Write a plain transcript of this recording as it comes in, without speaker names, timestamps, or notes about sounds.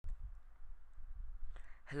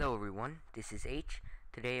Hello everyone, this is H.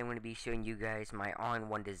 Today I'm going to be showing you guys my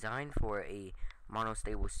all-in-one design for a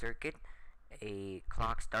monostable circuit, a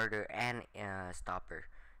clock starter, and a stopper.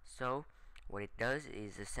 So what it does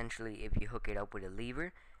is essentially if you hook it up with a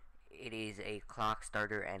lever, it is a clock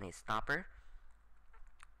starter and a stopper.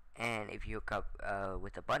 And if you hook up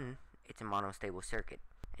with a button, it's a monostable circuit.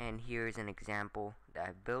 And here's an example that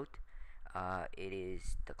I've built. It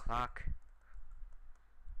is the clock.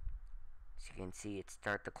 So you can see it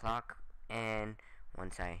start the clock, and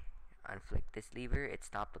once I unflick this lever, it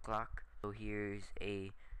stopped the clock. So here's a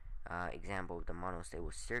example of the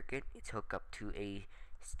monostable circuit. It's hooked up to a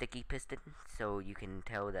sticky piston, so you can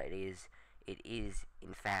tell that it is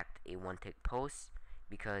in fact a one-tick post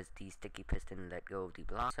because the sticky piston let go of the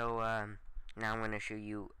block. So now I'm going to show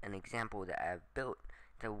you an example that I've built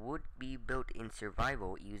that would be built in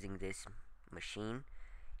survival using this machine.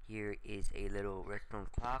 Here is a little redstone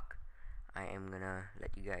clock. I am gonna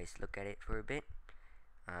let you guys look at it for a bit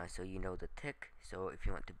so you know the tick. So if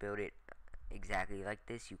you want to build it exactly like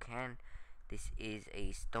this, you can. This is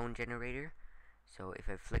a stone generator, so if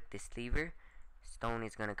I flick this lever, stone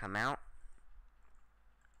is gonna come out.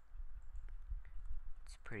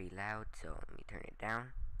 It's pretty loud, so let me turn it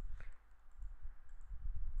down.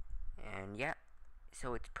 And yeah,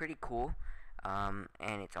 so it's pretty cool, and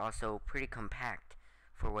it's also pretty compact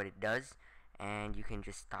for what it does, and you can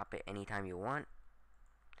just stop it anytime you want.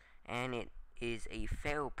 And it is a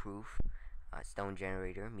fail-proof stone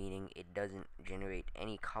generator, meaning it doesn't generate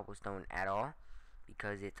any cobblestone at all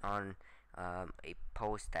because it's on a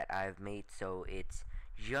post that I've made, so it's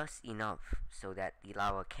just enough so that the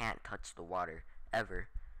lava can't touch the water ever.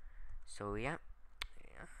 So yeah,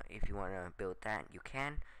 if you want to build that, you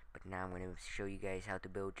can, but now I'm going to show you guys how to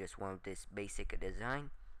build just one of this basic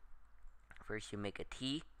design. First you make a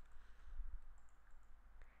T,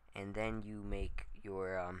 and then you make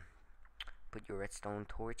your put your redstone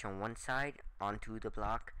torch on one side onto the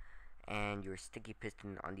block and your sticky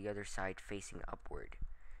piston on the other side facing upward,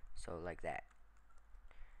 so like that.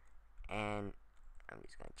 And I'm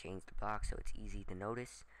just gonna change the block so it's easy to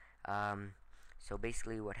notice. So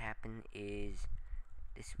basically what happened is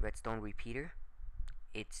this redstone repeater,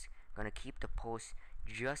 it's gonna keep the post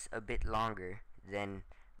just a bit longer than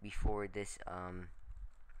before this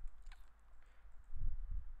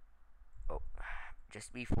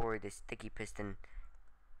just before the sticky piston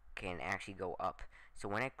can actually go up. So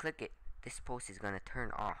when I click it, this post is gonna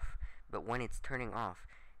turn off, but when it's turning off,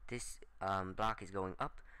 this block is going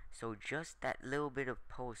up, so just that little bit of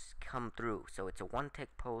post come through. So it's a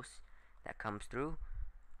one-tick post that comes through.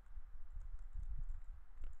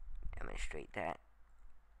 Demonstrate that.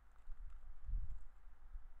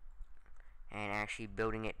 And actually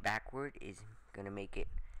building it backward is gonna make it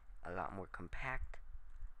a lot more compact,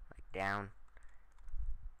 like down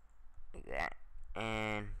like that.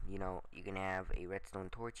 And you know, you can have a redstone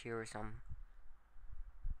torch here or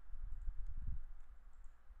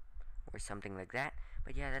something like that.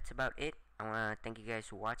 But yeah, that's about it. I want to thank you guys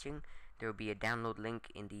for watching. There will be a download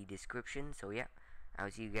link in the description, so yeah,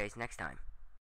 I'll see you guys next time.